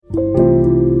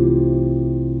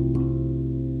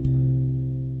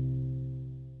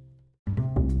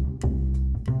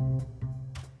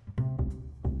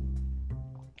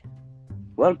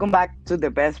Welcome back to the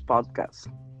best podcast.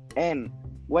 And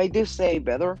why do you say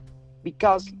better?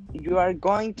 Because you are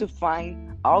going to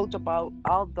find out about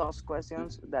all those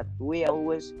questions that we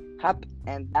always have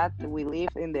and that we leave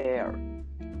in the air.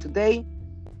 Today,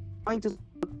 I'm going to talk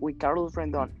with Carlos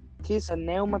Rendon. He's a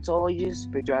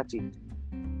pneumatologist pediatric.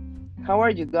 How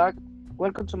are you, Doc?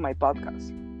 Welcome to my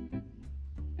podcast.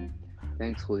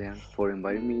 Thanks, Julian, for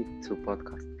inviting me to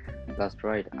podcast. That's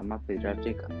right, I'm a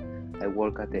pediatric. I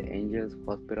work at the Angels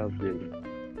Hospital building.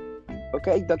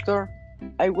 Okay, doctor.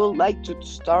 I would like to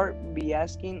start by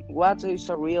asking what is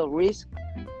a real risk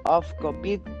of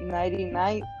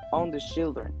COVID-19 on the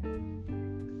children.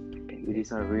 It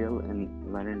is a real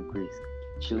and latent risk.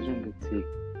 Children get sick.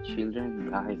 Children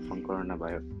die from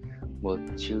coronavirus.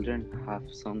 But children have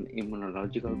some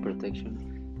immunological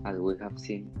protection, as we have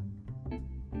seen.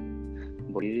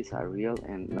 But it is a real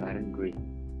and latent risk.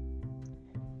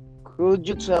 Could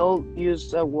you tell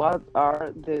us what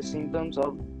are the symptoms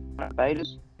of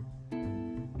coronavirus?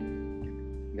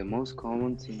 The most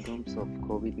common symptoms of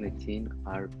COVID-19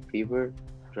 are fever,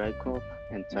 dry cough,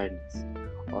 and tiredness.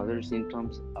 Other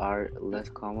symptoms are less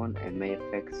common and may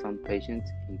affect some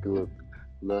patients include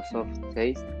loss of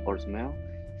taste or smell,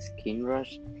 skin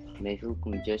rash, nasal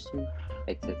congestion,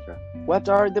 etc. What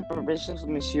are the prevention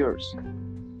measures?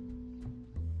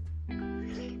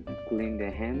 Clean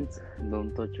the hands,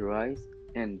 don't touch your eyes,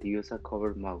 and use a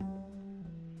covered mouth.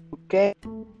 Okay,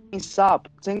 stop.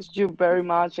 Thanks you very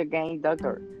much again,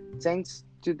 doctor. Thanks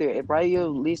to the radio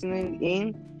listening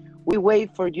in. We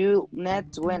wait for you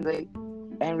next Wednesday.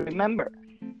 And remember,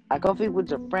 a coffee with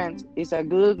your friends is a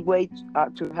good way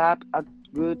to have a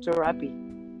good therapy.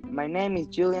 My name is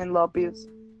Julian Lopez,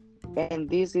 and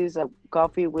this is a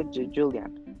coffee with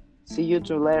Julian. See you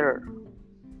later.